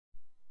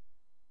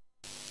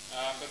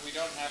we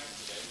don't have him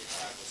today. We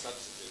have a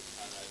substitute,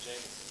 Conrad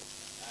Jameson,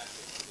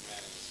 acting for the man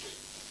in the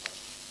street,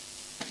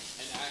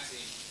 and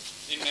acting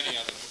in many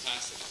other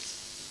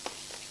capacities.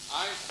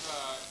 I've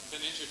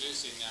been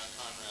introducing now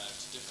Conrad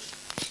to different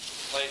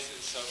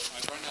places, so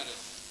I've run out of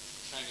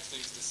kind of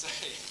things to say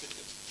that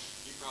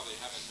you probably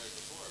haven't heard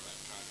before about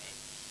Conrad.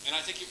 And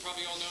I think you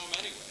probably all know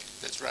him anyway.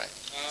 That's right.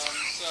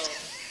 So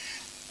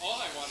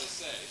all I want to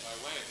say, by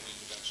way of an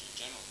introduction,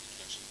 a general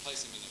introduction,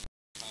 place him in the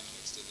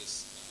context of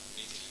this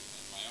meeting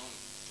and my own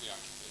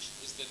preoccupation,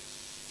 is that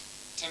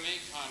to me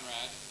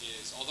Conrad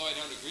is, although I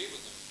don't agree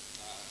with him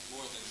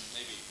more than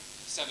maybe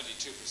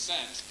 72%,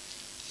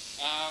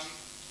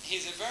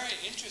 he's a very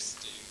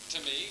interesting,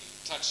 to me,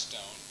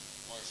 touchstone,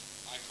 or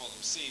I call him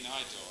seeing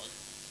eye dog,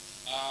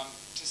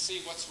 to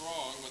see what's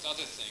wrong with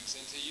other things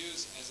and to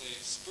use as a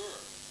spur.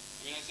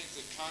 I mean, I think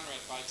that Conrad,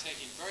 by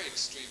taking very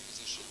extreme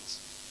positions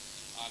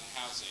on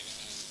housing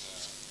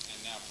and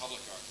now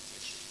public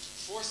architecture,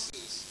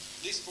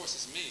 at least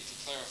forces me to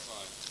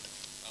clarify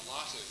a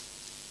lot of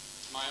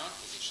my own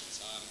positions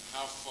on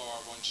how far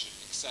one should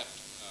accept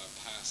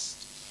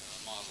past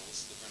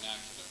models, the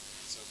vernacular,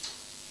 and so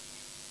forth.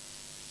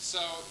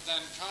 So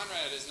then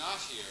Conrad is not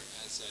here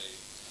as a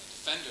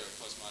defender of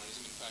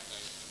postmodernism. In fact,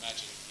 I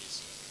imagine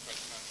he's quite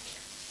the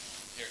contrary,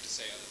 here to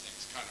say other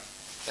things. Conrad.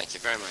 Thank you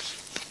very much,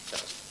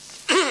 Charles.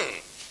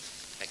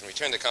 I can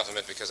return the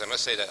compliment because I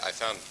must say that I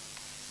found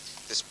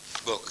this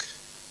book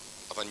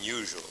of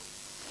unusual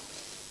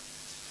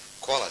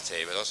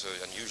quality, but also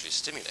unusually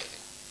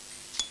stimulating.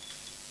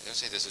 I don't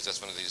say this is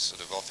just one of these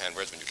sort of offhand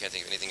words when you can't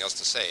think of anything else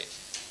to say.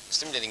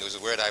 Stimulating was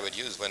a word I would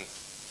use when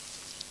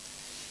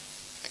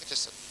I could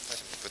just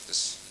put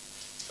this,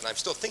 and I'm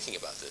still thinking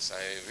about this.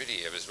 I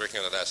was working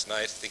on it last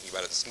night, thinking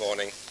about it this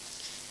morning.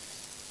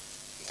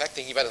 In fact,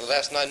 thinking about it the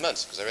last 9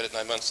 months, because I read it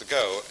 9 months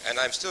ago, and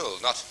I'm still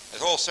not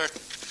at all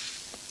certain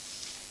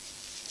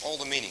all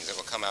the meanings that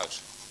will come out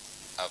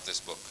of this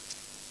book.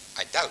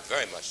 I doubt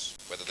very much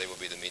whether they will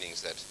be the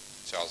meanings that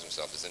Charles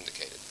himself has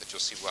indicated, but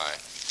you'll see why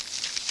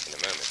in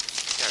a moment.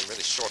 Yeah, I'm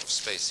really short of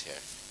space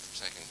here,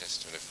 so I can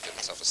just sort of get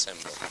myself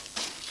assembled.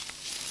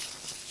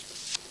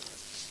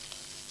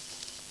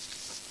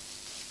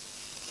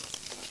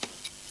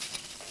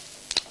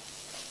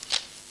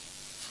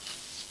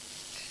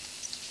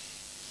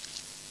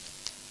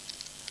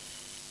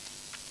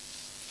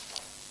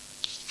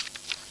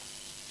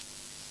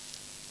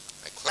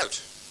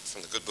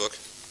 From the good book,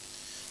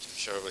 I'm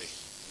sure will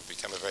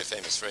become a very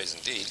famous phrase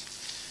indeed.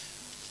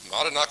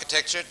 Modern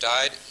architecture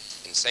died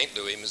in St.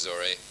 Louis,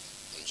 Missouri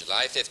on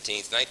July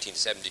 15th,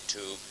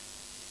 1972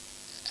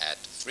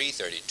 at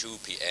 3:32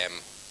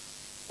 p.m.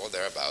 or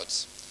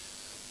thereabouts,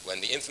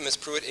 when the infamous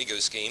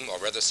Pruitt-Igoe scheme, or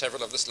rather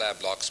several of the slab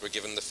blocks, were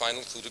given the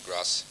final coup de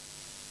grace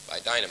by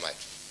dynamite.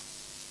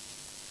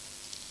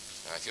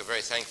 Now, I feel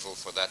very thankful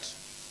for that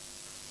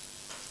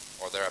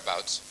or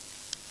thereabouts.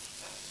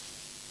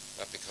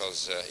 Not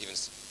because,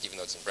 even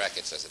though it's in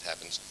brackets as it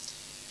happens,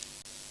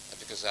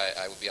 because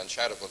I would be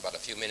uncharitable about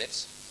a few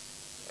minutes,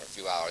 or a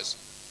few hours,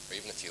 or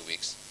even a few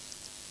weeks.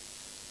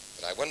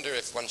 But I wonder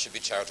if one should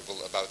be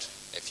charitable about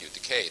a few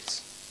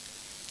decades.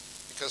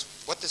 Because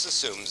what this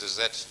assumes is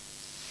that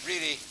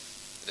really,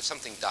 that if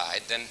something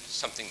died, then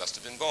something must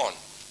have been born.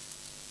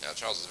 Now,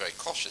 Charles is very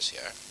cautious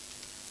here.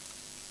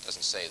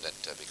 Doesn't say that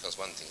because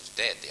one thing is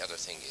dead, the other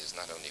thing is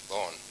not only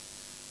born,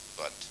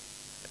 but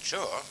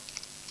mature.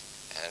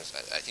 And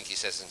I think he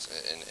says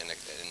in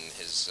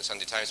his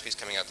Sunday Times piece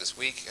coming out this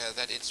week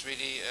that it's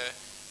really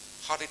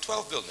hardly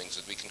 12 buildings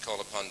that we can call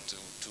upon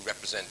to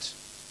represent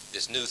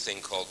this new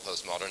thing called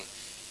postmodern.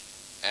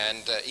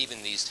 And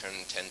even these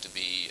tend to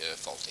be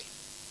faulty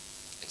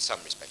in some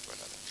respect or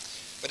another.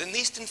 But at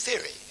least in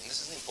theory, and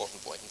this is an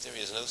important point, in theory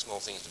there's no small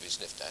things to be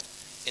sniffed at.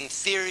 In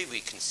theory,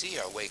 we can see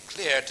our way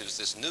clear to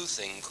this new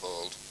thing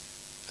called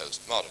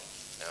postmodern.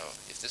 Now,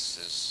 if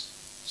this is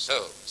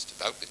so, it's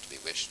devoutly to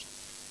be wished,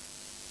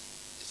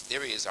 if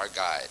theory is our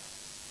guide,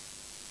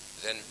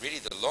 then really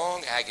the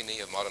long agony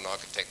of modern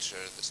architecture,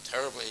 this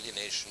terrible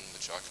alienation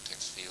which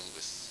architects feel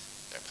with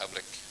their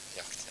public,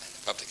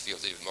 the public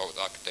feels even more with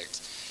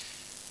architects,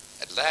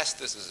 at last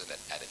this is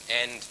at an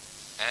end,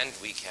 and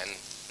we can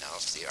now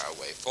see our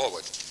way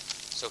forward.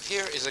 So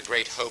here is a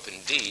great hope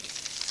indeed,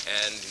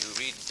 and you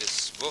read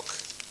this book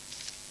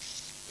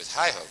with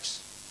high hopes.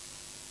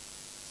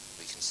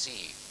 We can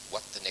see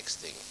what the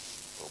next thing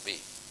will be.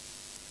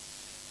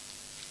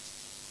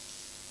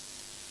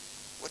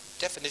 What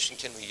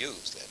definition can we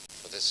use then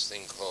for this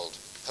thing called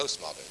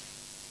postmodern?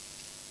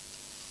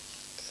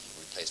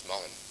 We replaced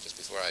modern. Just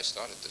before I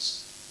started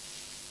this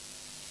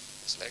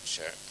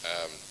lecture,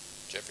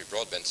 Jeffrey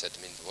Broadbent said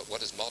to me,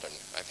 what is modern?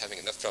 I'm having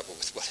enough trouble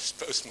with what is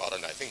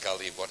postmodern. I think I'll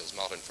leave what is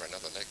modern for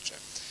another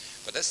lecture.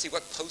 But let's see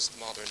what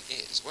postmodern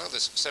is. Well,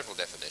 there's several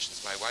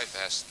definitions. My wife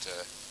asked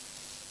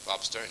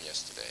Bob Stern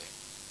yesterday,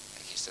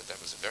 and he said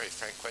that was a very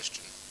frank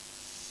question.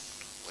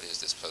 What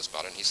is this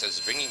postmodern? He says,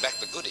 bringing back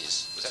the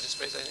goodies. Was that his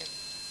phrase, I think?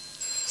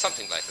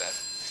 Something like that.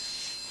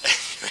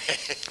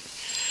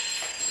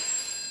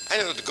 I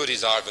know what the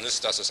goodies are,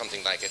 Venustas or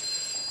something like it.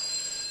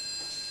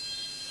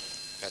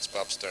 That's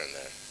Bob Stern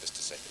there, just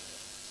a second.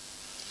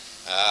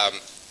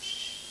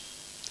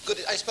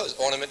 Good, I suppose,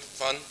 ornament,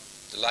 fun,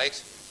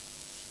 delight,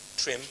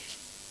 trim,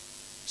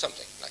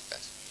 something like that.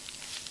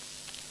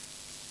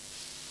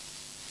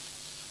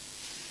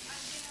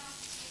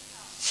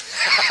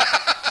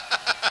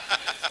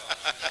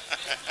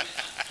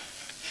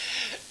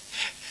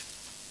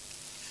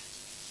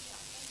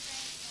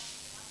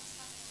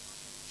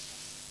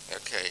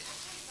 Okay.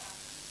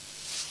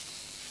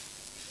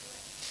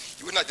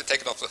 You would like to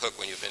take it off the hook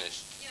when you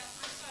finish. Yeah,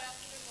 I'm sorry, I have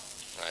to move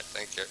on. All right,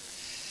 thank you.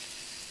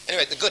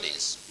 Anyway, the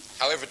goodies,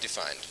 however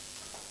defined.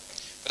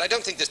 But I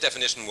don't think this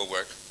definition will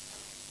work.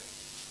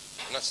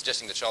 I'm not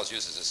suggesting that Charles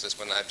uses this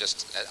when I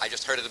just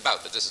heard it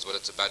about, that this is what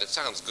it's about. It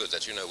sounds good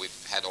that, you know, we've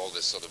had all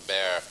this sort of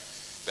bare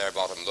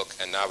bottom look,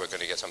 and now we're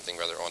going to get something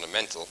rather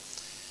ornamental.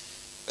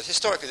 But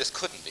historically, this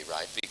couldn't be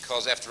right,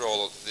 because after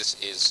all, this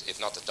is,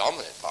 if not the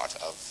dominant part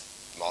of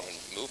modern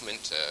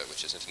movement,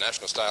 which is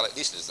international style, at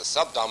least it is the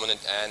subdominant,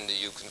 and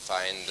you can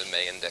find the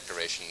Mayan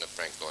decoration of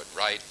Frank Lloyd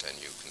Wright, and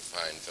you can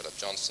find Philip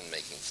Johnson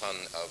making fun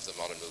of the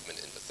modern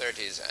movement in the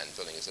 30s and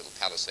building his little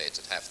palisades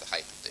at half the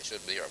height that they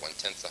should be, or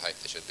 1/10 the height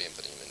they should be, and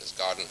putting them in his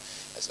garden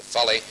as a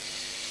folly.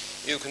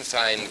 You can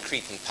find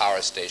Cretan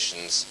power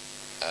stations,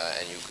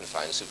 and you can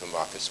find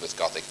supermarkets with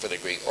Gothic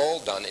filigree,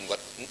 all done in what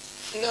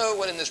no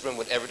one in this room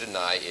would ever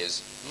deny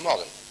is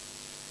modern.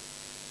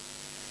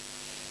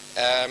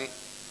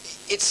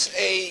 It's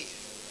a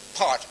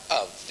part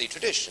of the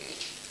tradition.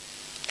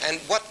 And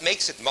what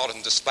makes it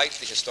modern, despite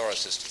the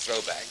historicist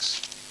throwbacks,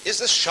 is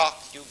the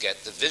shock you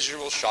get, the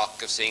visual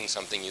shock of seeing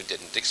something you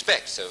didn't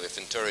expect. So if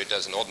Venturi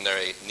does an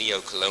ordinary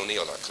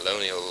neo-colonial or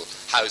colonial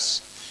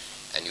house,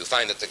 and you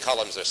find that the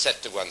columns are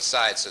set to one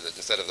side so that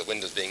instead of the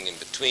windows being in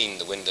between,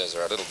 the windows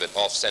are a little bit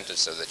off-centered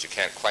so that you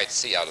can't quite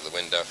see out of the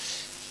window,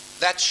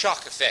 that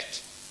shock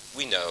effect,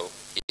 we know,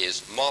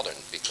 is modern,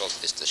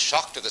 because it's the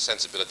shock to the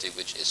sensibility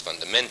which is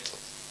fundamental.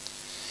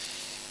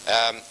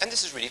 And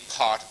this is really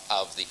part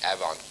of the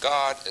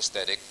avant-garde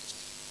aesthetic,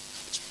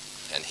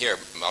 and here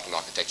modern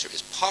architecture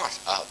is part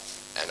of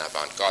an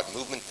avant-garde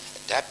movement,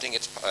 adapting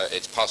its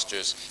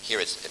postures. Here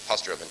it's a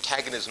posture of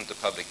antagonism to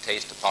public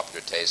taste, to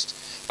popular taste,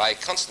 by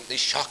constantly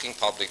shocking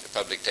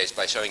public taste,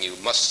 by showing you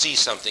must see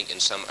something in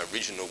some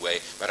original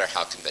way, no matter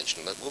how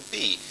conventional it will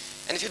be.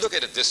 And if you look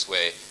at it this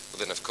way, well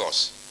then of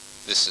course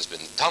this has been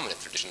the dominant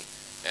tradition,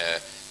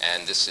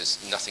 and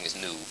nothing is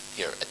new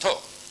here at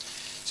all.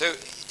 So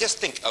just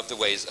think of the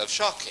ways of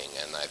shocking,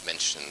 and I've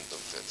mentioned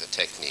the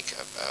technique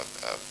of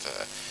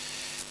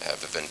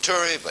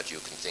Venturi, but you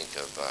can think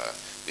of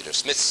Peter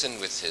Smithson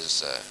with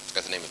his, I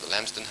forgot the name of the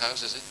Lambsden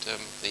House, is it?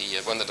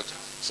 The one that looks,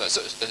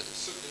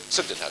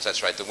 Sugden House,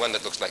 that's right, the one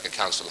that looks like a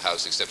council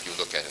house, except you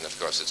look at it, and of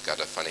course it's got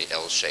a funny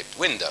L-shaped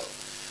window.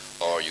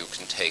 Or you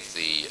can take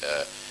the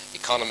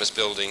economist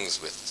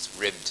buildings with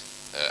ribbed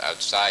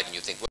outside, and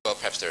you think, well,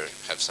 perhaps they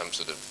have some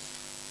sort of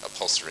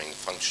upholstering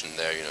function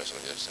there, you know,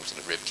 some sort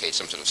of rib cage,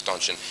 some sort of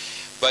stanchion.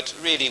 But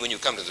really, when you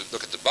come to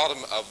look at the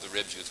bottom of the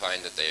ribs, you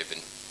find that they're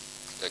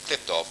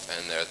clipped off,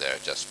 and they're there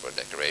just for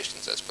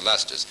decorations as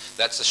pilasters.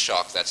 That's a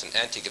shock. That's an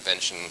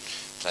anti-convention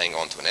playing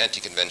onto an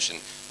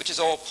anti-convention, which is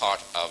all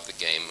part of the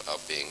game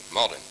of being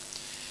modern.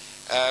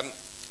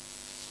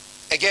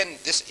 Again,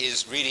 this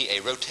is really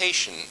a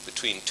rotation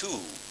between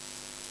two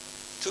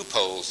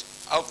poles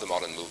of the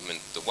modern movement.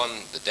 The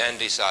one, the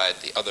dandy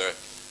side, the other,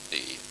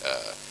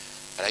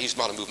 and I use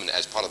modern movement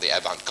as part of the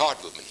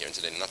avant-garde movement here,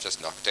 incidentally, not just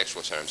in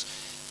architectural terms.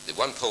 The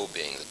one pole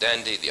being the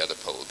dandy, the other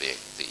pole being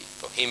the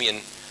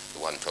bohemian, the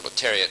one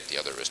proletariat, the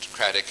other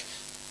aristocratic.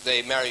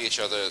 They marry each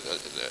other.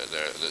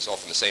 There's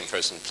often the same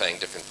person playing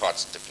different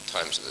parts at different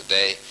times of the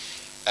day.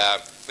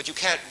 But you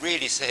can't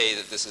really say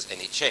that this is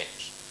any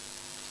change.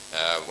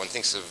 One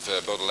thinks of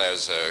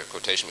Baudelaire's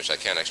quotation, which I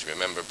can't actually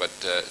remember, but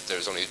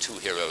there's only two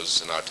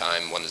heroes in our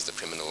time. One is the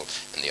criminal,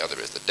 and the other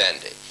is the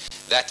dandy.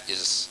 That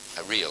is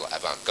a real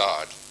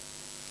avant-garde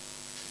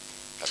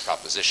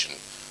proposition.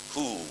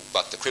 Who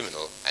but the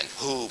criminal and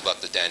who but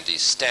the dandy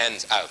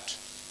stands out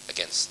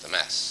against the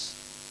mass?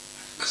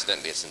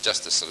 Incidentally, it's in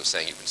just this sort of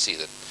saying you can see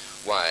that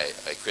why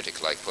a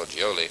critic like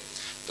Poggioli,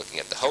 looking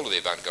at the whole of the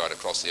avant-garde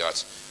across the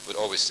arts, would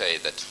always say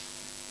that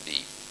the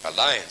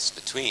alliance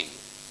between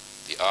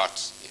the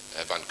arts,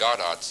 the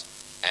avant-garde arts,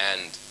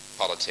 and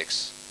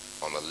politics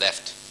on the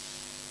left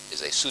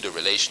is a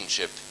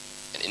pseudo-relationship,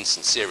 an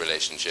insincere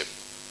relationship,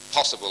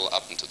 possible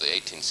up into the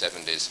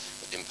 1870s,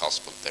 but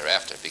impossible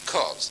thereafter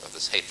because of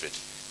this hatred,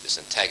 this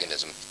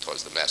antagonism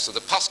towards the mass. So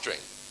the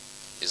posturing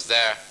is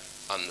there,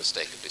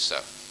 unmistakably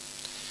so.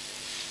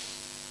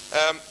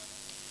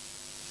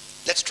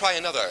 Let's try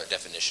another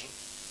definition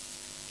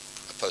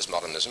of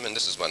postmodernism, and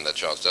this is one that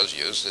Charles does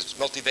use. It's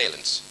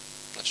multivalence.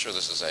 I'm not sure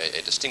this is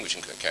a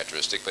distinguishing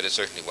characteristic, but it's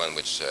certainly one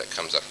which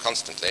comes up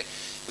constantly.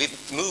 We've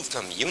moved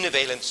from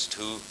univalence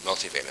to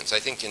multivalence, I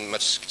think in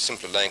much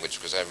simpler language,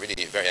 because I'm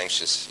really very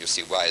anxious, you'll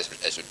see why, as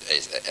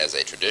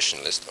a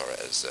traditionalist, or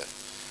as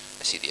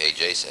I see the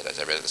AJ said, as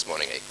I read it this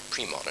morning, a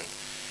pre-modern,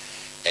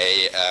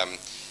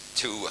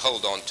 to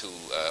hold on to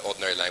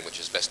ordinary language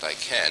as best I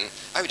can.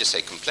 I would just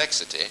say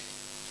complexity.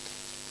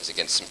 as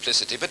against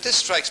simplicity, but this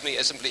strikes me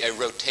as simply a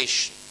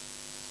rotation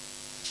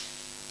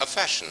of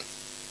fashion.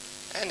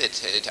 And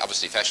it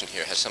obviously fashion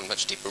here has some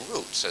much deeper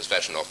roots, as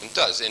fashion often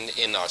does,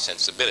 in our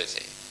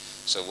sensibility.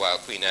 So while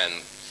Queen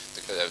Anne,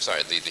 the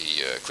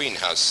Queen's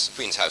House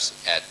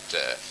at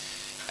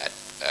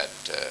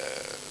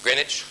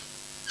Greenwich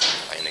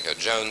by Inigo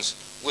Jones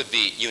would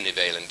be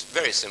univalent,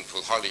 very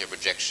simple, hardly a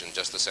projection,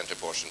 just the center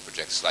portion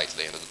projects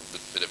slightly and a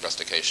little bit of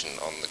rustication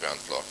on the ground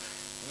floor.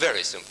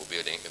 Very simple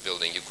building.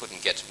 You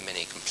couldn't get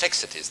many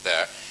complexities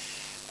there.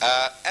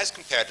 As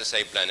compared to,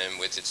 say, Blenheim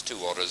with its two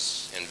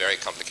orders in very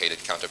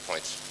complicated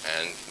counterpoint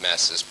and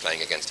masses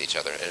playing against each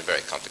other in a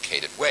very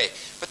complicated way.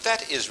 But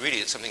that is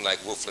really something like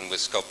Wolflin with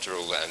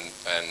sculptural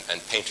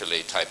and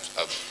painterly types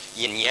of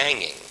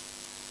yin-yanging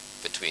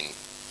between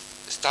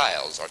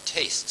styles or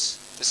tastes.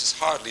 This is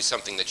hardly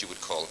something that you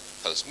would call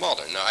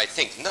postmodern. Now, I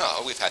think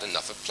now we've had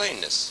enough of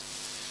plainness.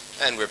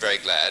 And we're very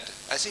glad.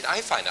 I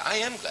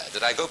am glad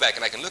that I go back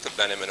and I can look at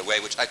Blenheim in a way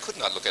which I could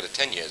not look at it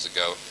 10 years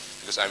ago,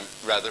 because I'm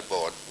rather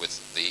bored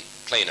with the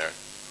plainer,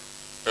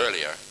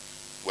 earlier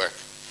work.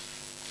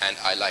 And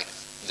I like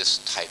this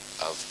type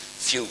of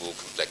fugal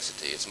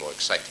complexity. It's more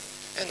exciting.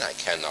 And I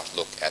cannot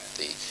look at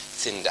the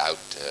thinned out,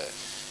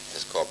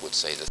 as Cobb would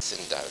say, the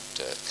thinned out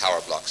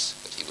tower blocks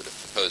that he would have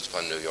proposed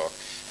upon New York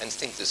and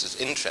think this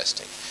is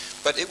interesting.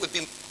 But it would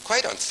be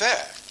quite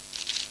unfair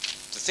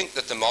to think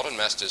that the modern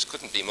masters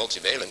couldn't be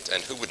multivalent,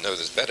 and who would know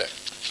this better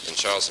than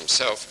Charles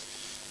himself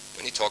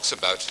when he talks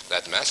about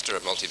that master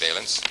of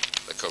multivalence,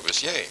 Le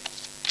Corbusier.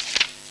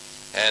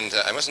 And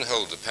I mustn't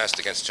hold the past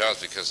against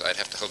Charles, because I'd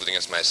have to hold it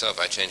against myself.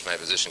 I changed my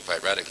position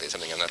quite radically,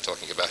 something I'm not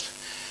talking about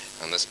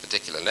on this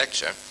particular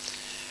lecture.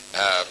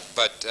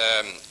 But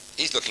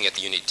he's looking at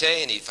the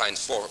Unité, and he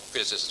finds four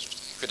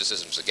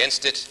criticisms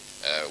against it.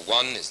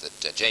 One is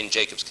that Jane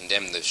Jacobs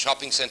condemned the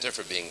shopping center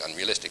for being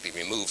unrealistically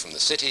removed from the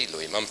city.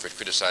 Louis Mumford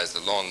criticized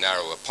the long,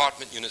 narrow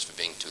apartment units for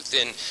being too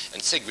thin.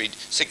 And Siegfried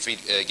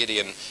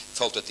Gideon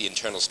faulted the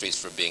internal streets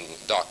for being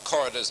dark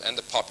corridors. And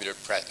the popular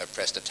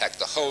press attacked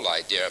the whole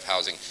idea of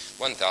housing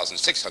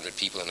 1,600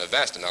 people in a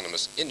vast,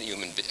 anonymous,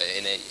 inhuman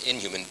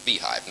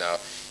beehive. Now,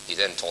 he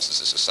then tosses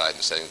this aside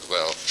and says,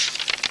 well,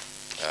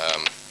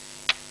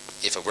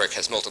 if a work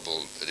has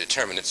multiple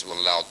determinants, it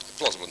will allow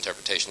plausible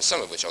interpretations,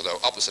 some of which, although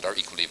opposite, are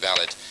equally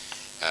valid.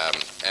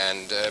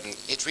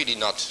 It's really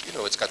not,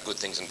 it's got good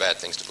things and bad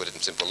things, to put it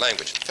in simple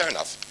language. Fair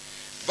enough.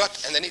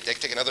 But, and then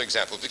take another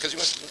example, because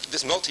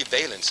this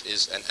multivalence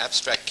is an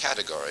abstract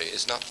category.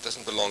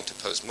 Doesn't belong to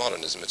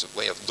postmodernism. It's a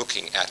way of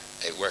looking at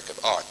a work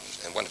of art,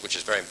 and one which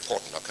is very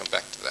important. I'll come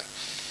back to that.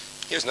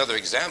 Here's another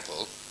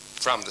example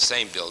from the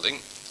same building.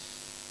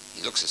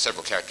 He looks at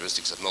several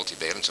characteristics of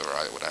multivalence, or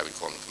what I would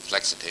call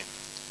complexity.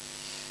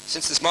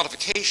 Since this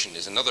modification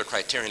is another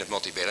criterion of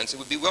multivalence, it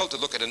would be well to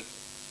look at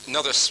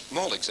another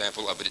small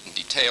example of it in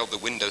detail, the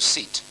window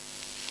seat.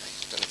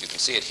 I don't know if you can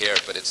see it here,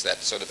 but it's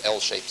that sort of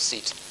L-shaped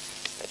seat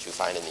that you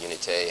find in the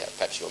Unité.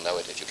 Perhaps you'll know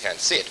it if you can't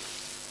see it.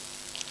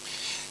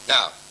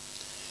 Now,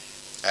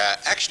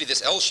 actually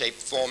this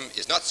L-shaped form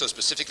is not so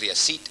specifically a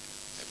seat.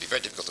 It would be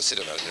very difficult to sit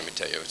on it, let me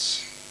tell you.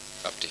 It's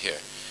up to here.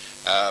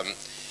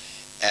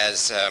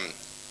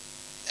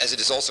 As it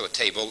is also a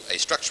table, a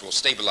structural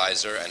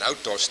stabilizer, an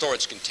outdoor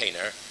storage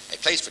container, a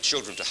place for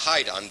children to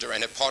hide under,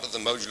 and a part of the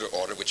modular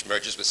order which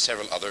merges with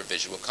several other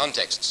visual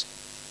contexts.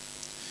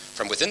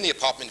 From within the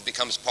apartment, it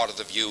becomes part of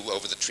the view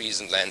over the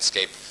trees and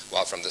landscape,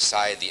 while from the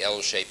side, the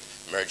L shape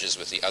merges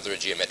with the other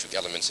geometric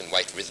elements in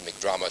white rhythmic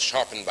drama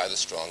sharpened by the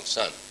strong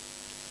sun.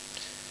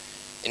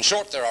 In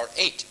short, there are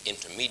 8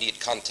 intermediate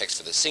contexts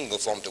for the single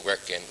form to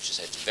work in, which is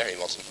very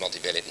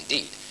multivalent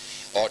indeed.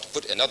 Or to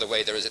put it another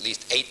way, there is at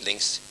least 8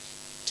 links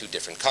to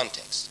different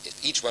contexts. If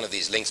each one of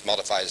these links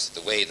modifies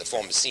the way the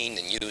form is seen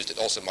and used, it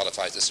also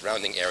modifies the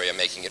surrounding area,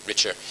 making it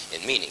richer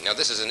in meaning. Now,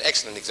 this is an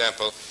excellent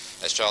example,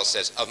 as Charles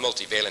says, of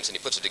multivalence, and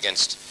he puts it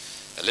against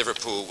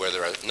Liverpool, where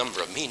there are a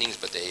number of meanings,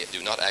 but they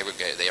do not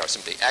aggregate. They are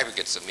simply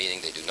aggregates of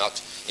meaning. They do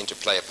not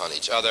interplay upon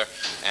each other.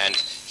 And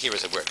here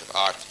is a work of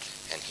art,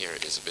 and here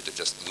is a bit of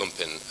just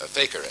lumpen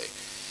fakery.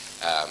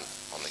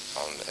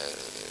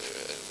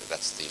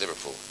 That's the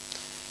Liverpool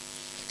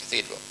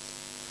Cathedral.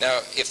 Now,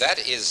 if that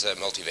is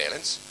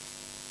multivalence,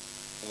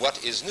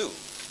 what is new?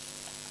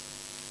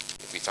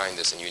 If we find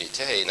this in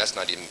Unité, and that's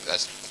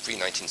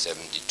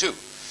pre-1972.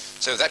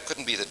 So that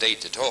couldn't be the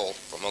date at all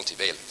for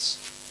multivalence.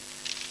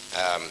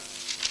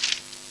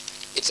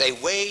 It's a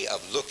way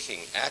of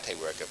looking at a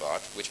work of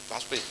art which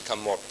possibly has become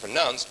more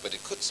pronounced, but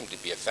it could simply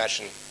be a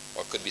fashion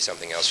or it could be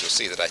something else. You'll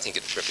see that I think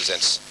it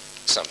represents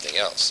something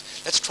else.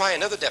 Let's try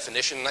another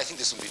definition, and I think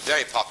this will be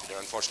very popular.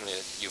 Unfortunately,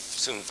 you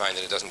soon find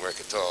that it doesn't work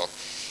at all.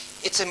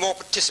 It's a more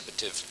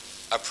participative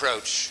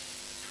approach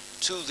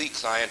to the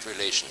client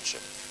relationship.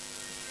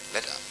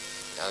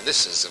 Now,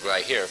 this is what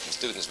I hear from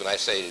students when I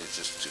say to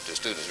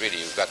students, really,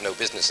 you've got no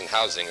business in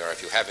housing, or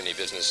if you have any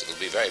business, it'll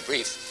be very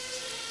brief,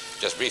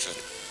 just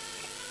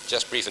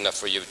brief enough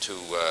for you to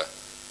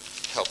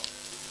help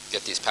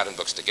get these pattern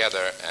books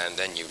together, and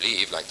then you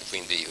leave, like the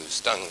queen bee who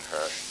stung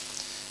her,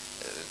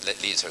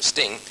 leaves her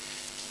sting.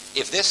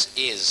 If this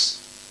is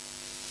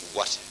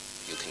what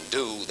you can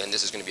do, then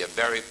this is going to be a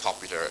very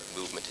popular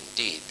movement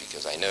indeed,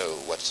 because I know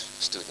what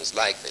students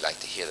like. They like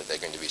to hear that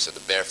they're going to be sort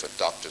of barefoot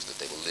doctors, that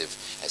they will live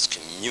as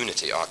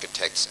community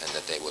architects, and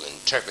that they will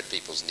interpret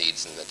people's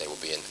needs, and that there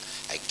will be,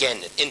 again,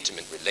 an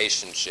intimate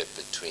relationship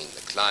between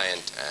the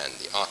client and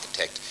the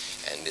architect,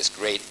 and this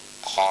great,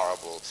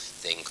 horrible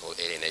thing called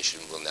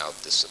alienation will now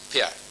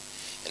disappear.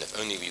 And if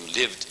only you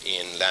lived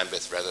in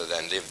Lambeth rather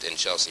than lived in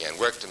Chelsea and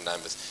worked in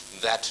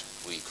Lambeth, that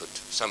we could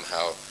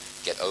somehow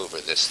get over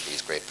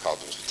these great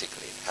problems,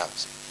 particularly in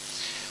housing.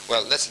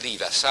 Well, let's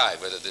leave aside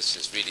whether this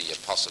is really a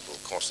possible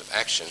course of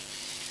action.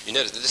 You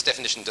notice that this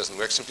definition doesn't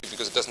work simply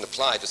because it doesn't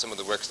apply to some of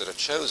the works that are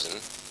chosen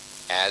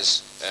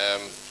as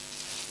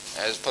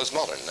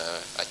postmodern.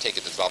 I take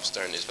it that Bob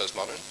Stern is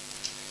postmodern,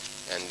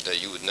 and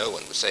you would know,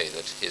 one would say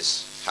that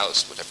his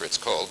house, whatever it's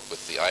called,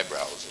 with the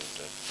eyebrows, and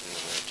I don't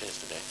know where it is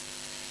today.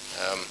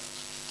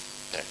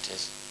 There it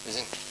is. Is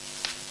it?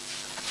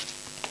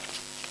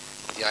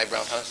 The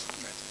eyebrow house?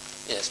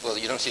 Yes, well,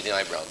 you don't see the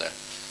eyebrow there.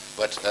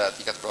 But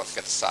you got to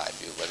get the side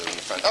view, whether in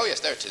the front. Oh, yes,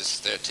 there it is.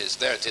 There it is.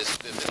 There it is.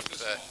 This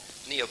was a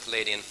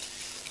Neo-Palladian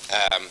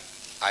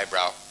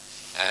eyebrow.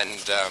 And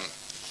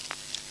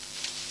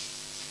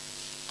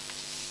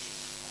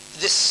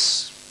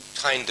this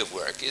kind of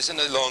work is in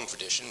a long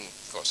tradition,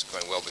 of course,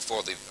 going well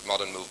before the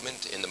modern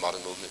movement. In the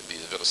modern movement, it would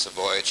be the Villa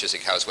Savoy,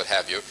 Chiswick House, what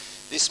have you.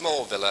 The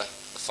small villa,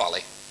 the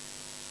folly.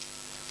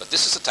 But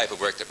this is the type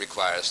of work that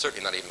requires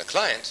certainly not even a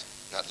client,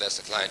 not less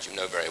a client you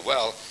know very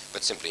well,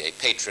 but simply a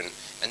patron,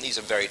 and these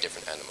are very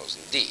different animals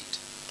indeed.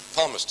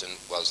 Palmerston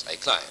was a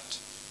client.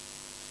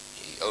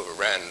 He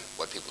overran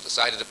what people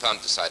decided upon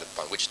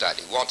which style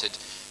he wanted,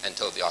 and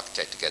told the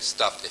architect to get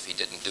stuffed if he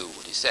didn't do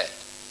what he said.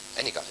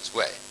 And he got his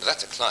way. Now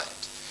that's a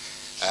client.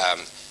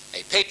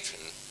 A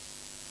patron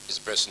is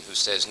a person who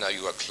says, now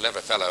you are a clever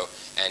fellow,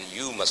 and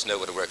you must know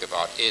what a work of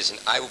art is, and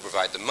I will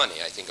provide the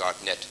money. I think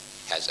ArtNet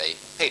has a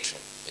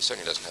patron. It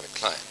certainly doesn't have a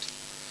client.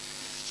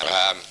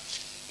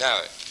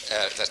 Now,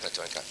 that's not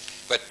too unkind.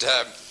 But,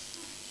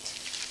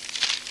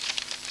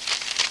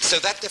 so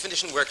that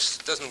definition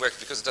doesn't work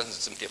because it doesn't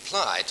simply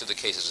apply to the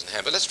cases in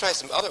hand. But let's try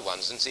some other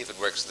ones and see if it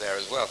works there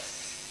as well.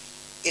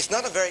 It's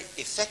not a very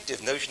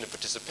effective notion of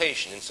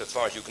participation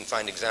insofar as you can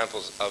find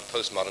examples of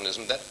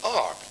postmodernism that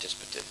are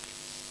participative.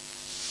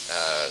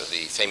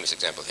 The famous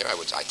example here,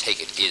 I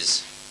take it,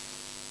 is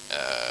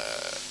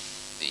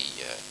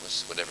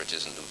whatever it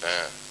is in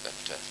Louvain that,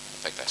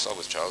 in fact, I saw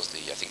with Charles,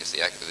 I think it's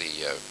the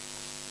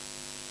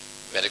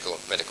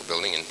medical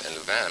building in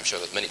Louvain. I'm sure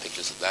there's many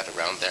pictures of that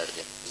around there.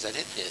 Is that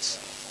it? Yes.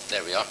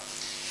 There we are.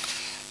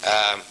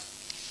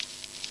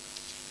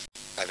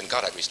 I've been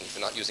got at recently for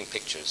not using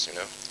pictures, you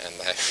know, and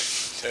I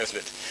know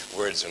that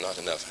words are not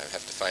enough. I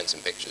have to find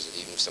some pictures,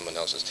 even someone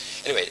else's.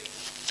 Anyway,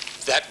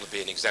 that would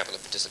be an example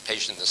of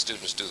participation. The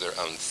students do their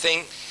own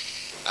thing,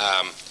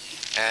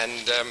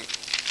 and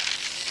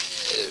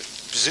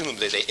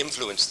presumably they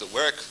influence the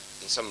work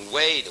in some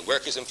way. The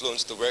workers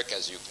influence the work,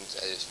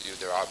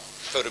 there are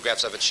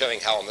photographs of it showing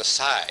how on the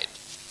side,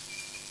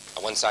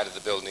 on one side of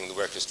the building, the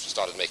workers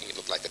started making it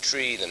look like a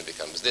tree, then it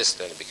becomes this,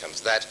 then it becomes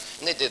that,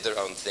 and they did their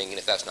own thing, and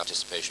if that's not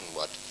participation,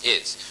 what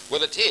is?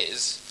 Well, it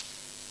is,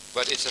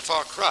 but it's a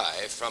far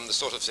cry from the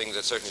sort of thing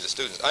that certainly the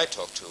students I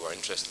talk to are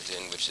interested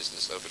in, which is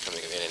this overcoming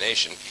of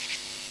alienation.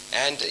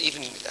 And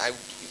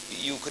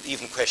you could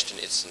even question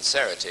its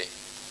sincerity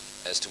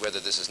as to whether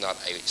this is not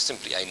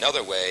simply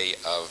another way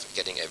of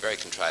getting a very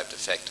contrived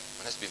effect.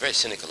 One has to be very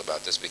cynical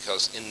about this,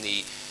 because in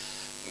the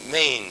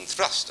main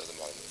thrust of the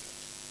modern movement,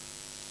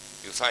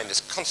 you find this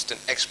constant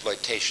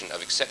exploitation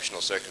of exceptional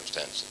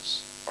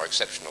circumstances or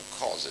exceptional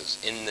causes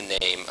in the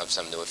name of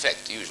some new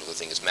effect. The usual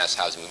thing is mass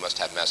housing. We must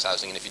have mass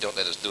housing, and if you don't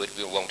let us do it,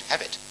 we won't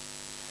have it.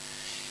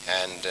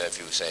 And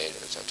if you say,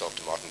 as I talked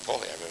to Martin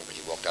Pauly, I remember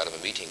he walked out of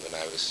a meeting when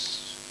I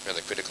was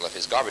rather critical of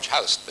his garbage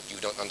house, but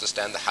you don't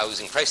understand the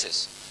housing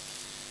crisis.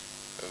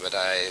 But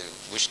I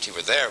wished he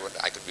were there.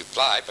 I could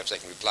reply, perhaps I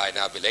can reply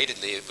now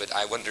belatedly, but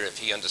I wonder if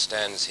he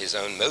understands his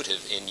own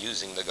motive in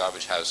using the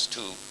garbage house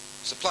to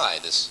supply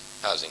this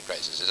housing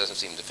crisis. It doesn't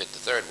seem to fit the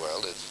third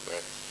world,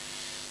 where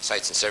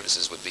sites and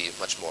services would be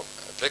much more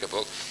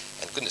applicable,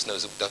 and goodness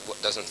knows it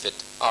doesn't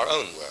fit our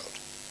own world.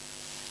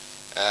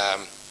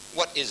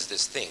 What is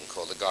this thing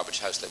called the garbage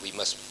house that we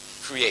must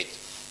create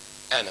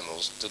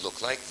animals to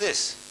look like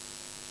this?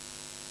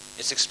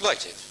 It's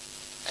exploitive.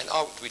 And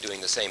aren't we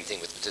doing the same thing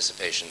with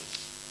participation?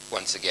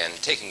 Once again,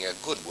 taking a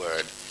good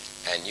word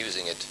and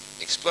using it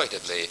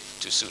exploitively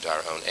to suit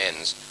our own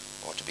ends,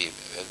 or to be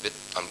a bit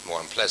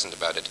more unpleasant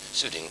about it,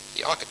 suiting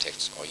the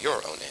architect's or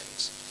your own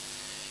ends.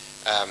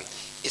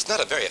 It's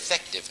not a very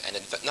effective and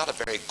not a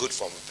very good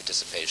form of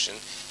participation.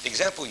 The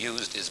example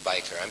used is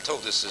biker. I'm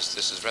told this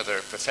is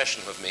rather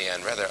professional of me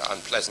and rather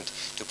unpleasant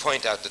to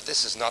point out that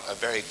this is not a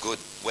very good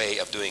way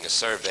of doing a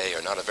survey,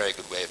 or not a very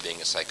good way of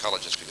being a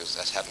psychologist, because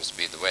that happens to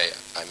be the way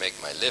I make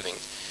my living.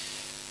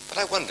 But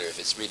I wonder if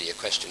it's really a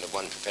question of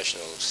one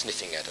professional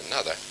sniffing at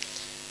another.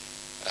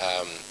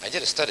 I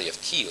did a study of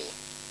Kiel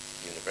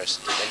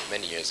University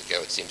many years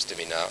ago, it seems to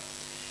me now,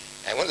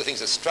 and one of the things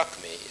that struck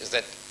me is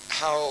that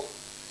how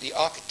the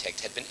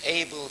architect had been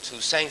able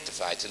to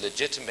sanctify, to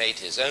legitimate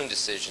his own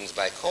decisions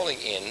by calling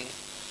in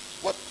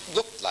what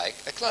looked like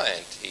a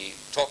client. He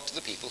talked to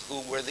the people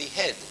who were the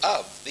head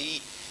of the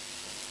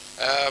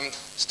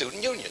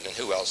student union, and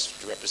who else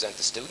to represent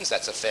the students?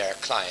 That's a fair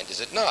client,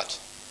 is it not?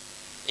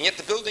 And yet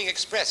the building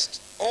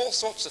expressed all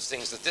sorts of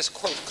things that this,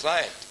 quote,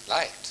 client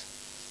liked,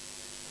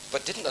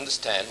 but didn't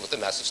understand what the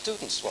mass of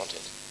students wanted.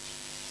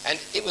 And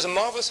it was a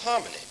marvelous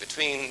harmony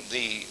between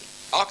the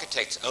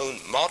architect's own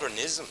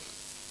modernism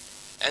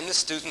and the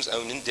student's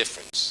own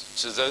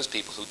indifference to those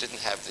people who didn't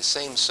have the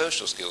same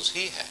social skills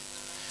he had.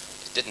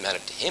 It didn't matter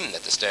to him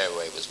that the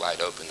stairway was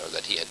wide open, or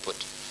that he had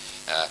put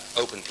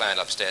open plan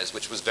upstairs,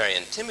 which was very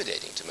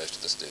intimidating to most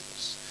of the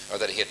students, or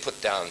that he had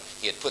put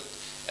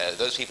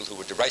those people who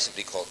were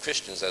derisively called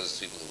Christians, those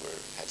people who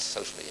had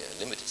socially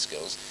limited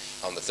skills,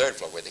 on the third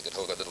floor where they could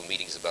hold their little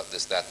meetings about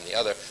this, that, and the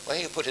other. Well,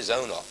 he put his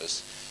own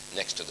office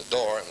next to the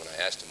door, and when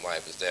I asked him why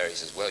it was there, he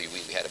says, well, we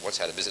once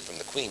had a visit from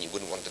the Queen. You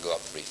wouldn't want to go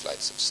up 3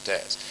 flights of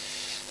stairs.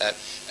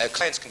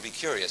 Clients can be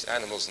curious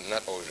animals and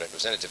not always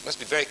representative. Must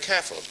be very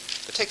careful.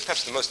 But take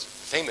perhaps the most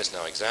famous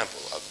now example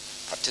of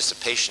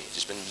participation, which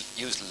has been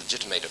used to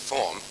legitimate a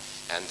form,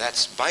 and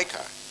that's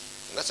biker.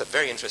 And that's a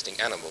very interesting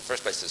animal.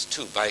 First place, there's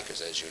 2 bikers,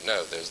 as you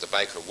know. There's the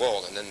biker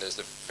wall, and then there's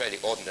the fairly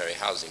ordinary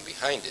housing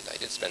behind it. I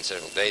did spend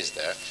several days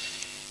there,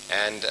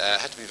 and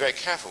had to be very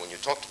careful when you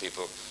talk to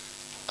people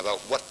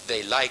about what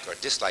they like or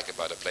dislike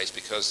about a place,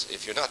 because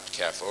if you're not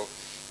careful,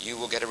 you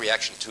will get a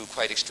reaction to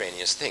quite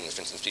extraneous things.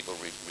 For instance, people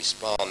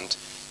respond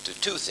to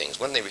 2 things.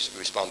 One, they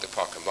respond to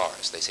Parker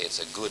Morris. They say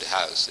it's a good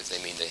house if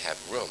they mean they have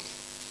room.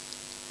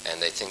 And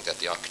they think that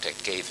the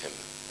architect gave him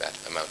that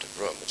amount of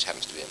room, which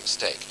happens to be a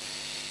mistake.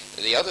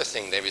 The other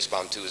thing they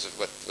respond to is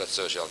what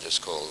sociologists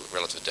call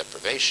relative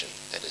deprivation.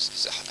 That is,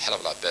 it's a hell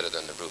of a lot better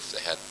than the roof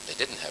they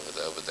didn't have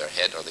over their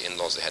head, or the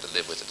in-laws they had to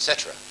live with,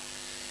 etc.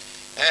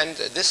 And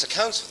this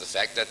accounts for the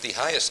fact that the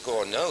highest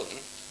score known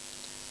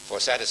for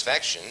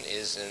satisfaction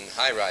is in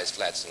high-rise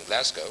flats in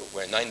Glasgow,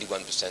 where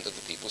 91% of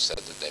the people said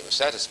that they were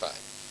satisfied.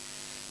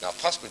 Now,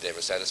 possibly they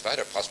were satisfied,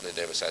 or possibly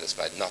they were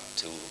satisfied not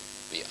to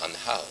be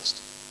unhoused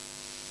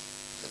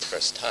for the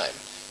first time.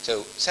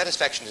 So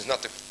satisfaction is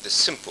not the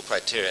simple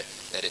criteria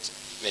that it's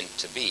meant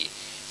to be.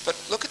 But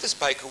look at this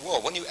biker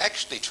wall. When you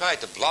actually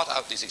tried to blot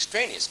out these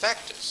extraneous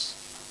factors,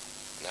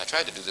 and I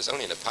tried to do this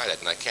only in a pilot,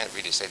 and I can't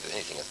really say that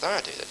anything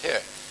authoritative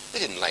here, they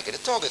didn't like it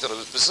at all. They thought it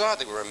was bizarre.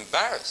 They were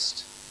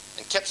embarrassed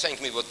and kept saying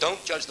to me, well,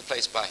 don't judge the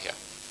place by here.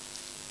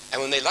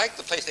 And when they liked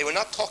the place, they were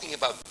not talking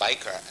about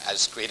biker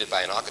as created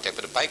by an architect,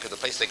 but a biker, the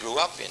place they grew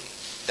up in.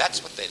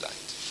 That's what they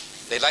liked.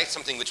 They liked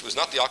something which was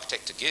not the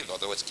architect to give,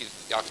 although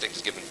the architect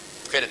is given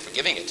credit for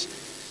giving it,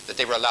 that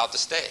they were allowed to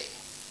stay.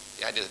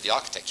 The idea that the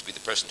architect should be the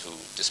person who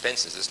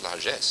dispenses this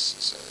largesse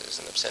is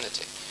an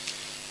obscenity.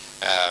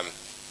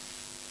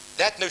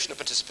 That notion of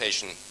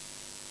participation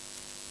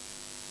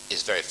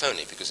is very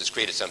phony, because it's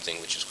created something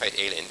which is quite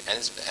alien, and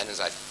as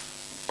I've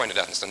pointed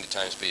out in the Sunday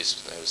Times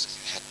piece, I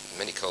had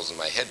many coals in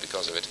my head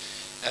because of it.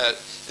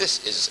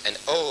 This is an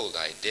old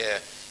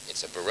idea.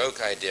 It's a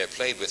Baroque idea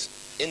played with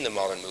in the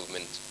modern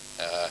movement.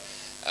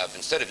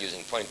 Instead of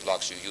using point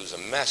blocks, you use a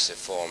massive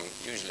form,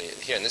 usually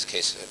here in this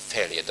case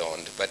fairly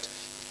adorned, but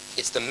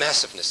it's the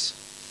massiveness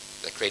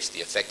that creates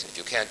the effect. And if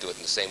you can't do it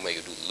in the same way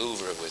you do the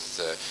Louvre with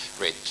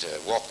great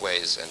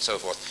walkways and so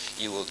forth,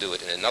 you will do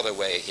it in another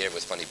way here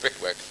with funny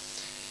brickwork.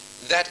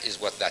 That is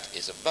what that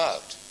is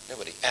about.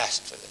 Nobody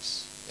asked for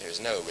this. There is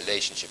no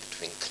relationship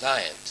between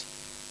client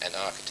and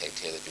architect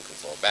here that you can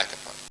fall back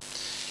upon.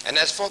 And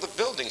as for the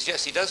buildings,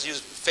 yes, he does use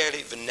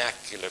fairly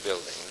vernacular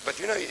buildings. But,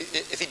 you know,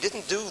 if he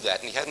didn't do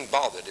that and he hadn't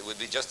bothered, it would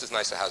be just as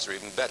nice a house or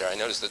even better. I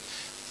noticed that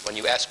when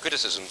you ask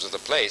criticisms of the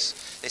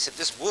place, they said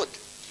this wood.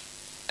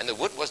 And the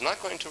wood was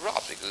not going to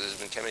rot because it has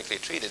been chemically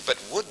treated.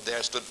 But wood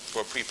there stood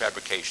for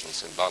prefabrication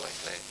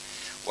symbolically,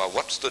 while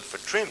what stood for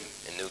trim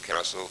in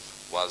Newcastle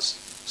was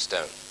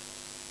stone.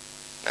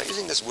 Now,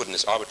 using this wood in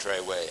this arbitrary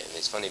way, in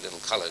these funny little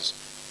colors,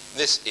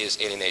 this is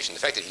alienation.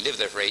 The fact that he lived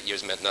there for 8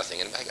 years meant nothing.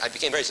 And I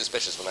became very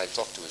suspicious when I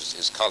talked to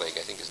his colleague.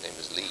 I think his name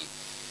is Lee.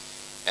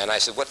 And I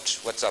said,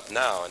 what's up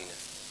now? And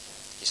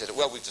he said,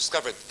 well, we've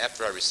discovered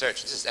after our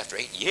research, this is after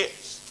 8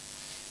 years,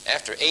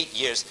 after 8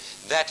 years,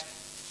 that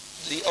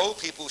the old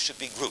people should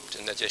be grouped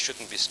and that they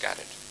shouldn't be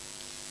scattered.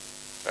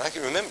 But I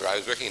can remember I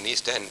was working in the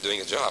East End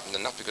doing a job,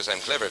 and not because I'm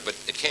clever, but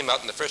it came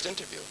out in the first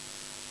interview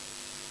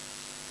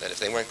that if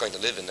they weren't going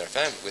to live in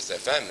with their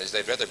families,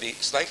 they'd rather be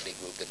slightly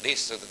grouped at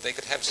least so that they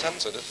could have some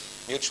sort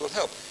of mutual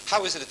help.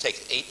 How is it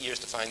takes 8 years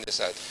to find this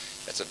out?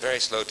 That's a very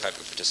slow type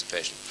of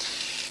participation.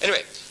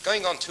 Anyway,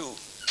 going on to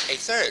a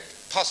third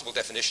possible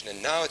definition,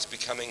 and now it's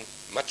becoming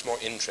much more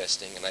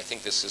interesting, and I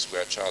think this is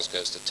where Charles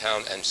goes to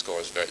town and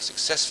scores very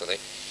successfully.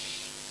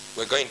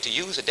 We're going to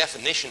use a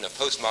definition of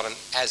postmodern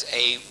as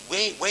a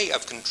way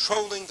of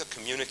controlling the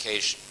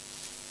communication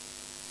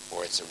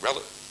for its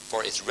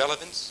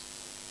relevance,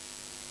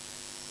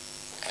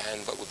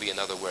 and what would be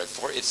another word,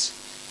 for its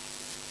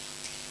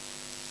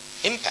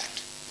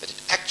impact, that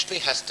it actually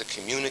has to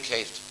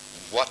communicate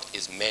what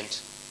is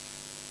meant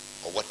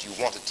or what you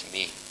want it to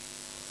mean.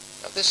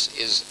 Now, this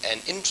is an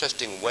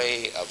interesting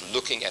way of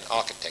looking at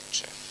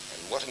architecture,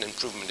 and what an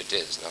improvement it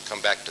is, and I'll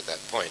come back to that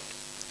point.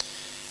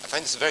 I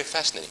find this a very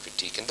fascinating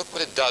critique, and look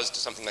what it does to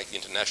something like the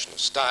international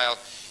style.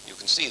 You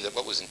can see that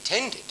what was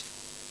intended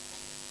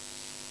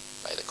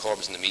by the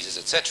Corbys and the Mises,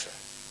 etc.,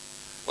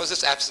 was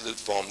this absolute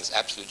form, this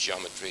absolute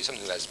geometry,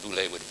 something that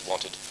Boulez would have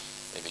wanted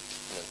maybe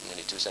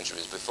nearly 2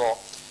 centuries before.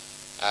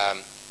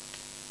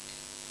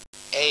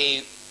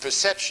 A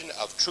perception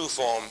of true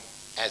form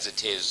as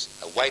it is,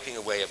 a wiping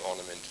away of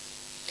ornament,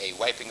 a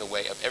wiping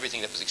away of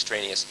everything that was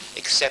extraneous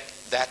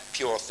except that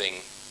pure thing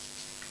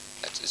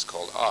that is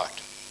called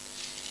art.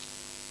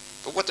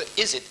 But what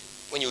is it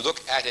when you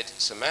look at it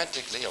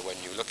semantically, or when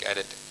you look at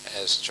it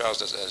as Charles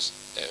does, as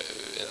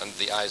under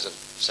the eyes of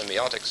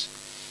semiotics?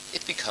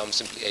 It becomes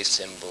simply a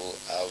symbol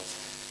of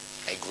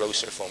a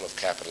grosser form of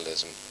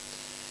capitalism,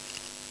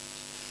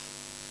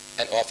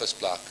 an office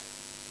block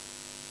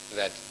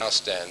that now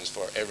stands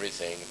for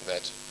everything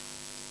that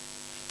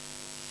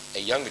a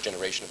younger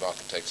generation of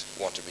architects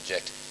want to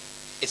reject.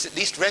 It's at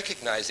least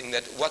recognizing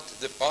that what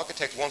the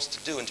architect wants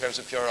to do in terms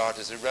of pure art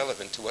is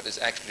irrelevant to what is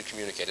actually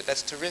communicated.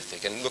 That's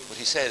terrific. And look what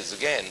he says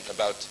again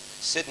about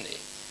Sydney,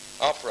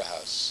 Opera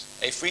House,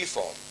 a free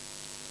form.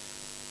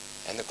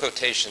 And the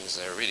quotations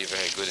are really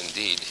very good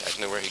indeed. I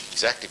don't know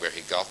exactly where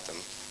he got them.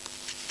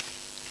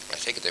 I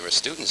take it they were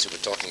students who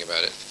were talking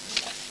about it.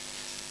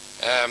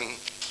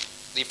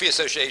 The free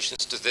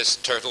associations to this: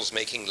 turtles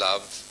making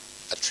love,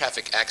 a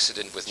traffic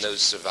accident with no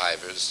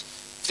survivors,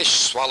 fish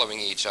swallowing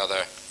each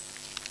other,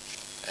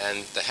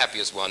 and the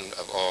happiest one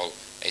of all,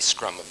 a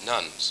scrum of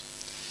nuns.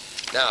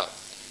 Now,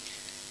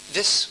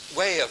 this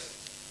way of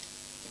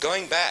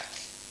going back,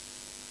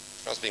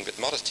 I was being a bit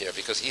modest here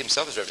because he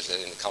himself is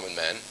representing the common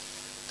man,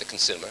 the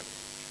consumer,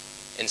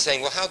 in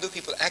saying, well, how do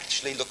people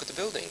actually look at the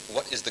building?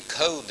 What is the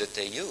code that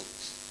they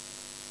use?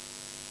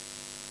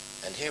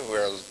 And here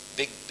we're a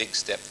big, big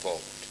step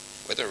forward.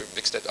 Whether a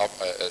big step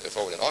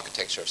forward in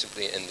architecture or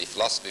simply in the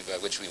philosophy by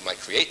which we might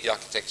create the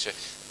architecture,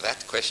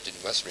 that question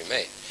must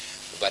remain.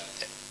 But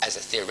as a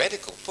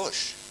theoretical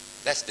push,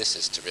 this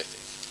is terrific.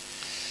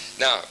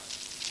 Now,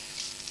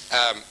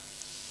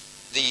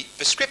 the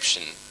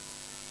prescription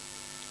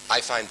I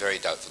find very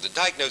doubtful. The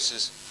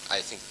diagnosis, I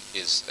think,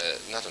 is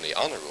not only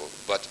honorable,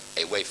 but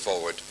a way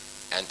forward,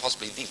 and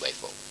possibly the way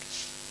forward.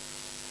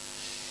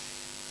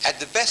 At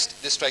the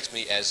best, this strikes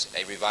me as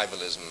a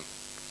revivalism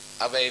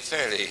of a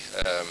fairly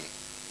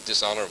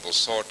dishonorable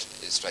sort.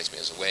 It strikes me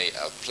as a way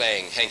of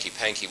playing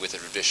hanky-panky with a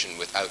tradition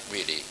without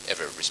really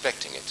ever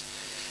respecting it.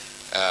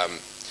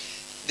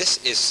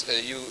 This is,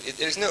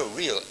 there's no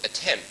real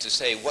attempt to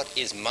say, what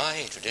is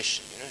my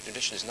tradition? You know,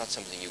 tradition is not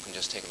something you can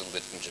just take a little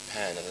bit from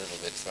Japan, a little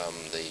bit from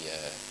the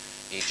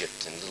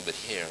Egypt, and a little bit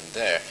here and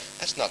there.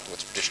 That's not what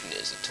tradition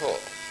is at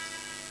all.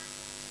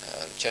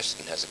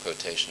 Chesterton has a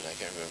quotation, I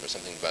can't remember,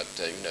 something about,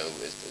 the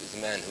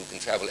man who can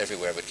travel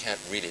everywhere but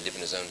can't really live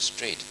in his own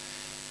street.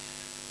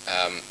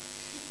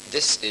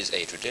 This is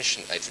a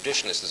tradition. A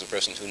traditionalist is a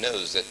person who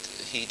knows that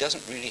he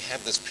doesn't really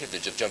have this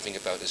privilege of jumping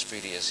about as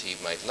freely as he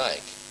might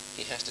like.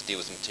 He has to deal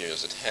with the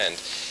materials at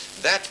hand.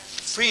 That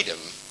freedom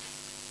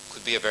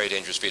could be a very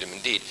dangerous freedom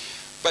indeed.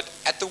 But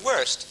at the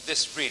worst,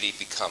 this really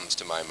becomes,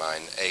 to my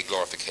mind, a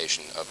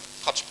glorification of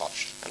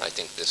hodgepodge. And I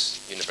think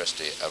this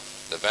University of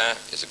Louvain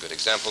is a good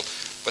example.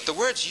 But the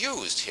words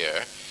used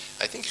here,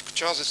 I think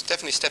Charles is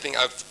definitely stepping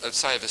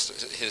outside of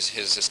his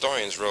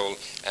historian's role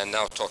and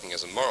now talking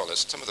as a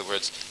moralist. Some of the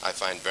words I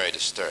find very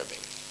disturbing.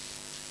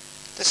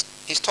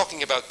 He's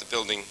talking about the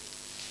building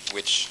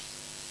which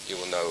you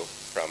will know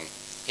from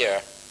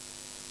here.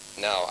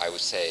 Now I would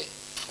say,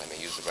 if I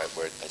may use the right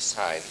word,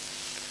 aside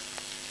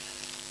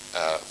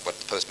what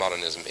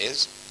postmodernism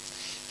is.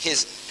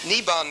 His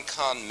Niban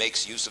Khan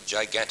makes use of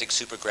gigantic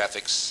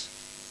supergraphics,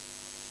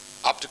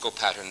 optical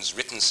patterns,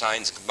 written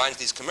signs, and combines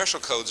these commercial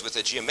codes with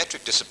a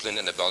geometric discipline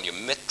and a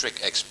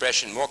volumetric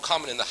expression more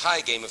common in the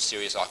high game of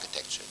serious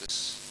architecture.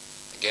 This,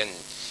 again,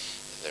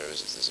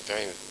 there's a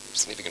very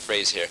significant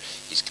phrase here.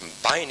 He's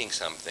combining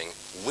something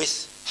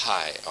with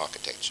high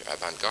architecture,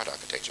 avant-garde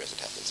architecture as it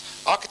happens.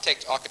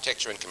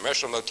 Architecture and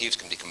commercial motifs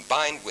can be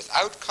combined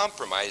without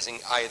compromising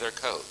either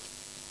code.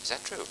 Is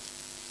that true?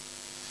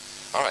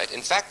 All right.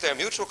 In fact, their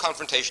mutual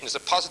confrontation is a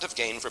positive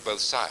gain for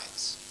both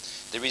sides.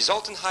 The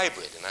resultant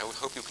hybrid, and I would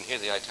hope you can hear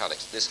the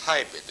italics, this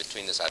hybrid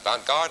between this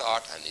avant-garde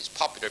art and these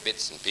popular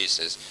bits and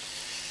pieces,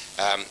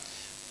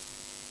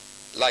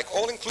 like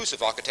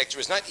all-inclusive architecture,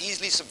 is not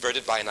easily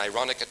subverted by an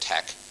ironic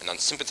attack, an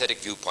unsympathetic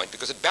viewpoint,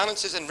 because it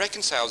balances and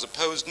reconciles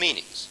opposed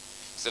meanings.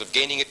 Instead of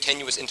gaining a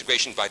tenuous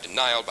integration by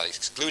denial, by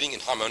excluding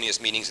inharmonious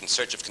meanings in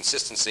search of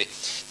consistency,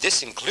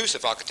 this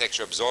inclusive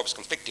architecture absorbs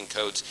conflicting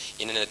codes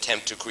in an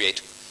attempt to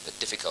create the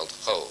difficult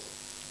whole.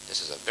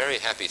 This is a very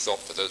happy thought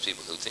for those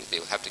people who think they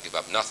will have to give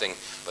up nothing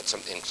but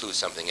include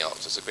something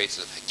else. It's a great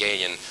sort of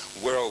Hegelian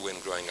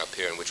whirlwind growing up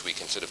here in which we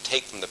can sort of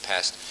take from the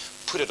past,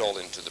 put it all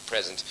into the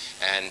present,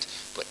 and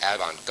put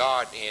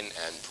avant-garde in,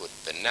 and put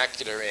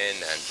vernacular in,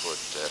 and put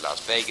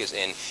Las Vegas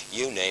in,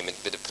 you name it,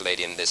 bit of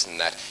Palladian, this and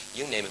that,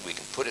 you name it, we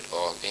can put it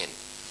all in.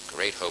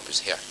 Great hope is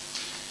here.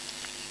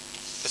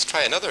 Let's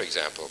try another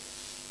example.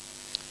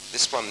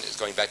 This one is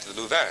going back to the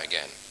Louvain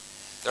again.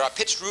 There are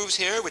pitched roofs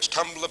here which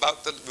tumble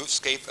about the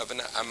roofscape of an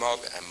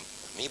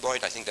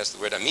amoeboid, I think that's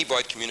the word,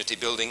 amoeboid community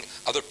building.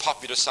 Other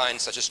popular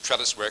signs such as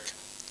trellis work,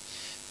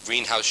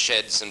 greenhouse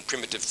sheds, and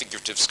primitive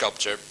figurative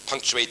sculpture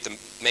punctuate the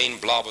main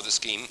blob of the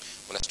scheme.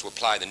 One has to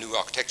apply the new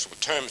architectural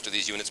terms to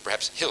these units,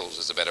 perhaps hills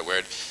is a better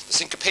word. The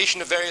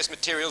syncopation of various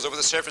materials over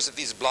the surface of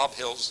these blob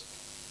hills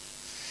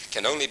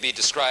can only be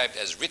described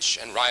as rich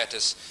and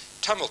riotous,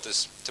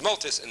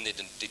 tumultuous in the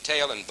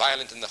detail and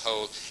violent in the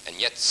whole, and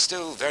yet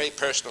still very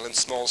personal and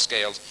small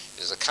scaled.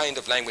 It is a kind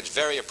of language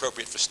very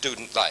appropriate for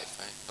student life.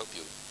 I hope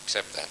you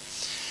accept that.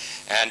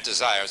 And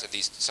desires, at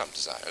least some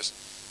desires.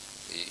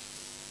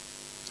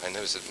 I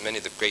notice that many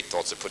of the great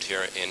thoughts are put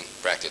here in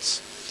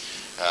brackets.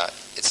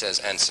 It says,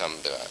 and some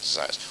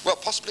desires. Well,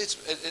 possibly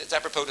it's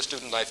apropos to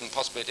student life, and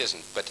possibly it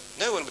isn't, but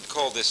no one would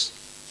call this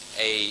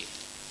a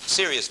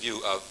serious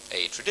view of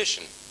a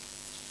tradition.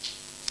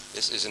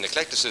 This is an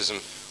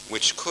eclecticism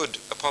which could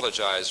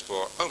apologize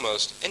for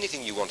almost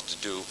anything you wanted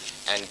to do,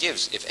 and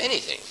gives, if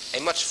anything,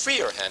 a much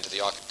freer hand to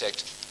the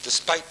architect,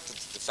 despite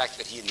the fact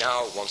that he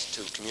now wants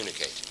to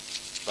communicate.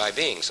 By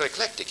being so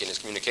eclectic in his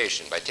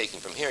communication, by taking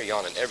from here,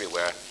 yon, and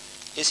everywhere,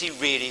 is he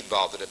really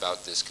bothered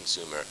about this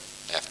consumer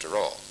after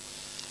all?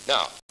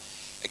 Now,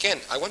 again,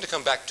 I want to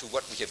come back to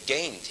what we have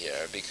gained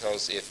here,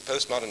 because if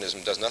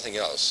postmodernism does nothing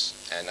else,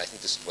 and I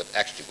think this is what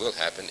actually will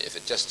happen, if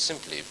it just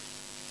simply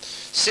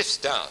sifts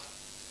down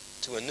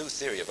to a new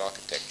theory of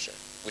architecture,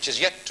 which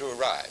is yet to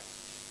arrive,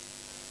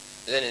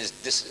 then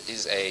this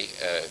is a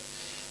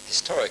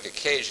historic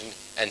occasion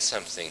and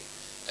something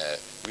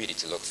really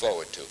to look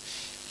forward to.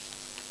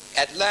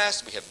 At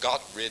last, we have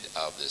got rid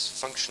of this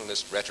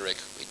functionalist rhetoric.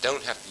 We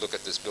don't have to look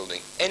at this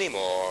building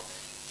anymore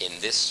in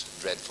this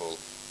dreadful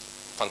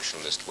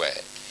functionalist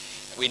way.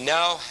 We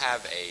now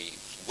have a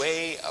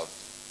way of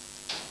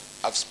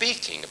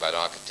speaking about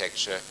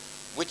architecture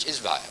which is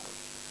viable.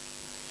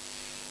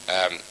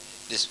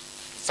 This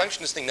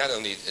functionalist thing, not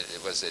only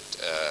was it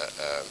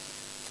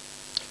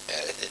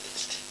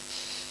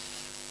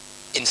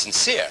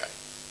insincere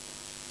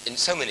in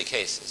so many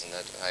cases, and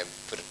that I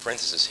put a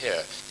parenthesis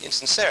here, the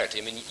insincerity,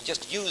 I mean,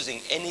 just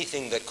using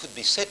anything that could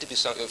be said to be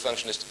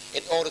functionalist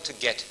in order to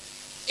get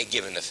a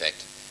given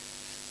effect.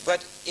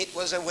 But it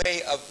was a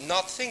way of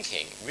not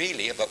thinking,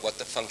 really, about what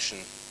the function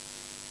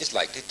is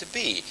likely to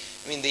be.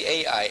 I mean, the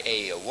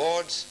AIA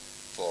Awards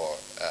for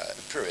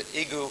Purit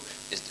Igu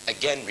is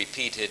again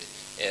repeated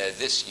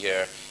this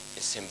year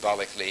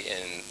symbolically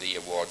in the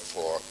award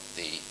for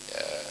the,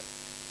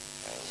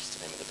 what's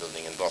the name of the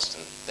building in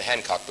Boston? The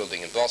Hancock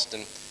Building in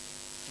Boston.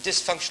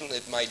 Dysfunctional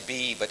it might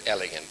be, but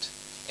elegant.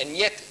 And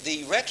yet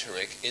the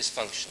rhetoric is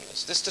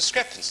functionalist. This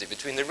discrepancy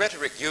between the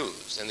rhetoric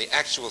used and the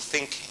actual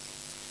thinking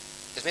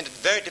has made it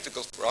very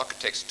difficult for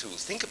architects to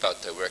think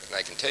about their work, and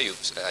I can tell you,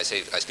 I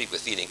speak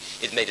with feeling,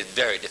 it made it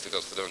very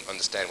difficult for them to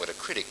understand what a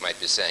critic might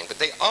be saying. But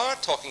they are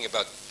talking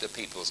about the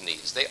people's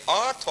needs. They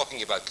are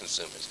talking about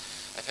consumers.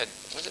 I've had,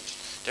 was it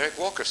Derek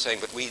Walker saying,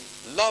 but we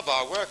love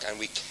our work and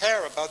we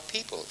care about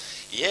people.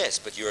 Yes,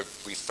 but you're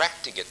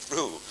refracting it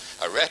through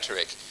a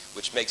rhetoric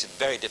which makes it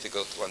very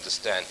difficult to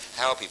understand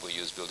how people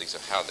use buildings or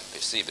how they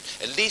perceive it.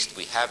 At least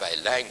we have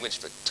a language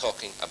for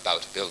talking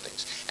about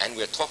buildings. And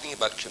we're talking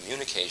about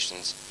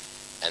communications,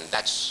 and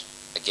that's,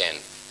 again,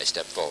 a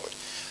step forward.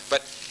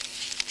 But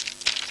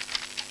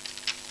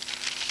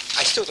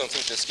I still don't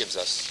think this gives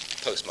us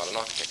postmodern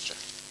architecture.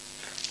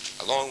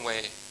 A long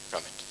way from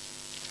it.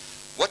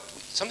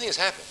 Something has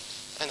happened,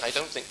 and I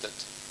don't think that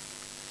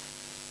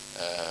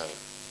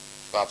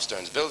Bob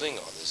Stern's building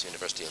or this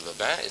University of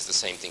Louvain is the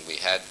same thing we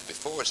had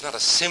before. It's not a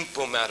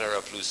simple matter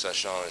of plus ça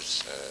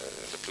change,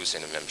 the plus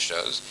et la même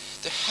chose.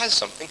 There has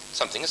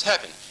something has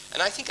happened,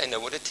 and I think I know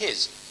what it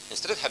is.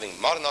 Instead of having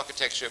modern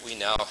architecture, we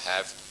now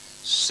have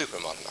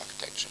supermodern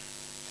architecture.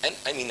 And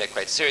I mean that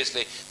quite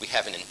seriously. We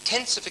have an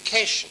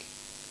intensification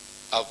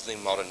of the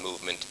modern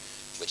movement,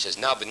 which has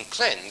now been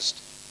cleansed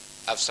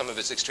of some of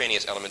its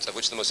extraneous elements, of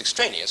which the most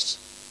extraneous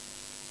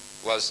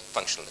was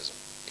functionalism.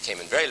 It came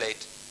in very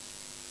late,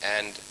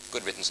 and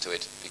good riddance to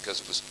it,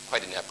 because it was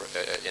quite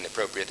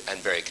inappropriate and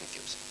very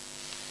confusing.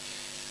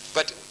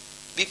 But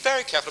be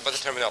very careful about the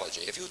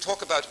terminology. If you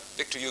talk about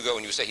Victor Hugo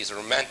and you say he's a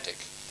romantic,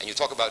 and you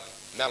talk about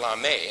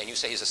Mallarmé and you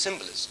say he's a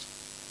symbolist,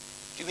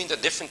 do you mean they're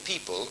different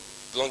people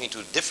belonging to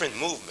a different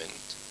movement?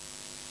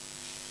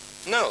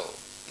 No,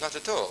 not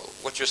at all.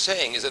 What you're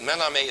saying is that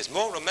Mallarmé is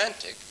more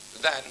romantic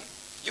than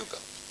Hugo.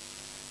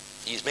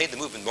 He's made the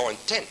movement more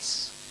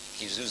intense.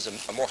 He's used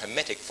a more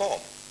hermetic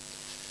form.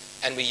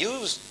 And we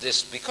use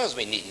this because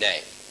we need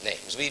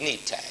names. We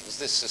need tags.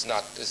 This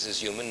is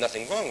human,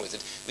 nothing wrong with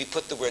it. We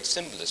put the word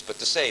symbolist, but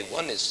to say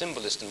one is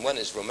symbolist and one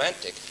is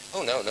romantic,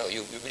 oh no,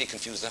 you really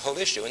confuse the whole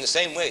issue. In the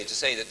same way, to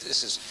say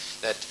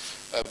that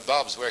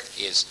Bob's work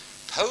is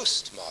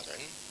postmodern,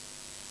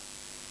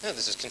 no,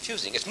 this is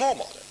confusing. It's more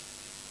modern.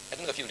 I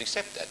don't know if you would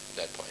accept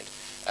that point.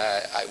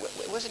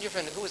 Wasn't your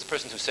friend, who was the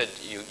person who said,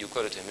 you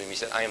quoted him, and he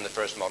said, I am the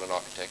first modern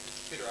architect?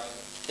 Peter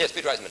Eisenman. Yes,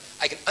 Peter Eisenman.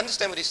 I can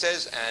understand what he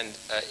says, and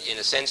in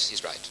a sense,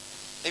 he's right.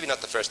 Maybe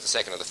not the first, the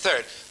second, or the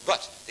third,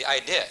 but the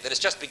idea that it's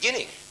just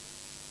beginning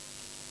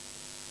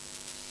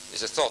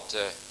is a thought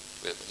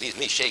that leaves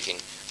me shaking,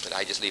 but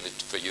I just leave it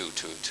for you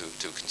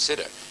to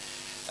consider.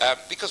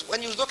 Because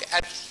when you look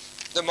at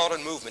the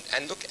modern movement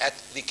and look at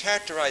the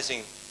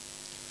characterizing,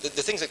 the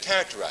things that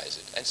characterize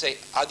it, and say,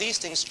 are these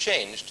things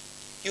changed?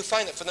 You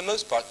find that for the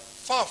most part,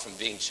 far from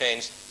being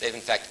changed, they've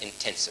in fact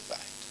intensified.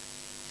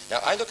 Now,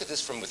 I look at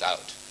this from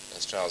without,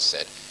 as Charles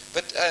said,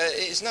 but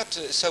it's not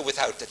so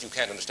without that you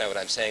can't understand what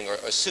I'm saying or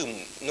assume,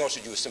 nor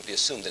should you simply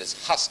assume that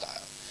it's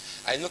hostile.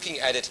 I'm looking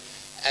at it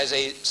as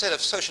a set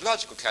of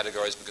sociological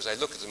categories because I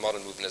look at the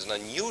modern movement as an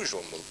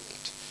unusual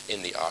movement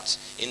in the arts,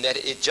 in that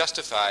it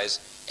justifies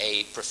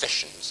a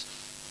profession's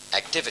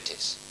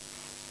activities.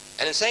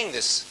 And in saying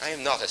this, I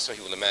am not, as so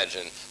you will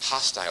imagine,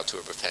 hostile to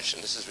a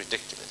profession. This is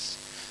ridiculous.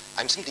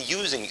 I'm simply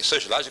using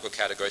sociological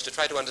categories to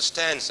try to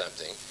understand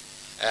something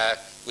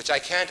which I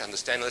can't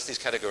understand unless these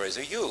categories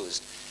are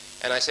used.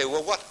 And I say,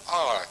 well, what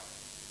are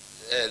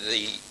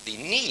the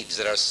needs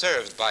that are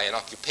served by an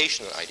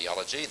occupational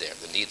ideology? They're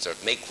the needs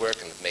of make work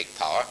and of make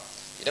power.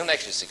 You don't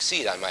actually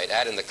succeed, I might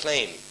add, and the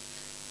claim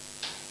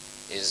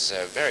is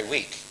very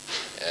weak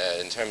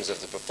in terms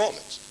of the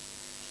performance.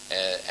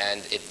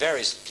 And it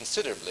varies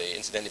considerably,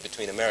 incidentally,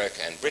 between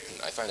America and Britain.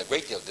 I find a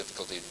great deal of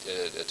difficulty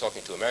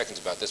talking to Americans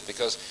about this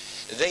because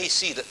they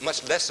see that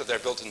much less of their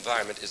built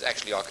environment is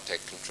actually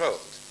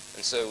architect-controlled.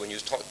 And so when you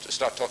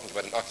start talking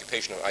about an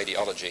occupational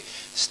ideology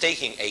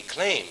staking a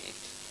claim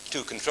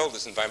to control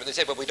this environment, they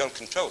say, well, we don't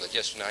control it.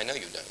 Yes, no, I know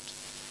you don't.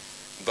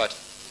 But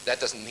that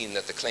doesn't mean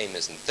that the claim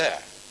isn't there.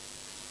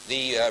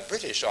 The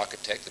British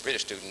architect, the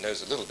British student,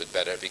 knows a little bit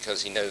better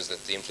because he knows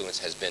that the influence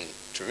has been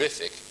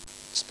terrific,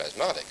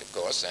 spasmodic, of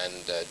course,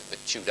 and a bit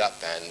chewed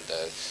up, and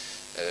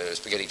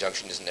Spaghetti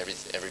Junction isn't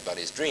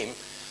everybody's dream,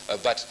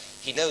 but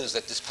he knows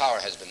that this power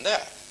has been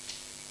there.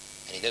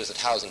 And he knows that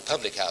housing,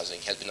 public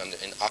housing, has been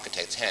in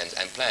architects' hands,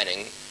 and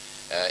planning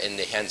in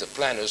the hands of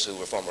planners who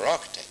were former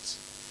architects.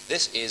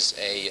 This is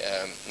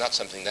not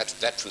something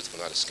that truth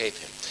will not escape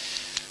him.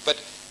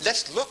 But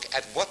let's look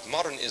at what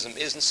modernism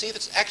is and see if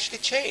it's actually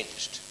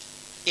changed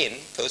in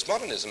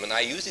postmodernism. And I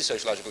use these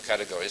sociological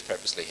categories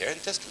purposely here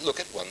and just look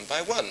at one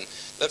by one.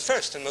 The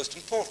first and most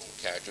important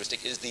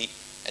characteristic is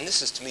and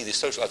this is to me the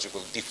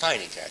sociological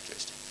defining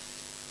characteristic,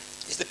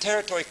 is the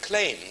territory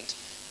claimed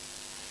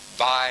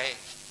by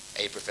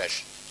a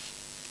profession.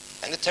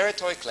 And the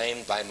territory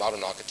claimed by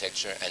modern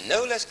architecture, and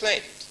no less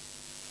claimed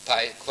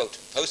by, quote,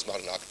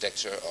 postmodern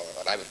architecture, or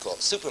what I would call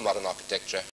supermodern architecture,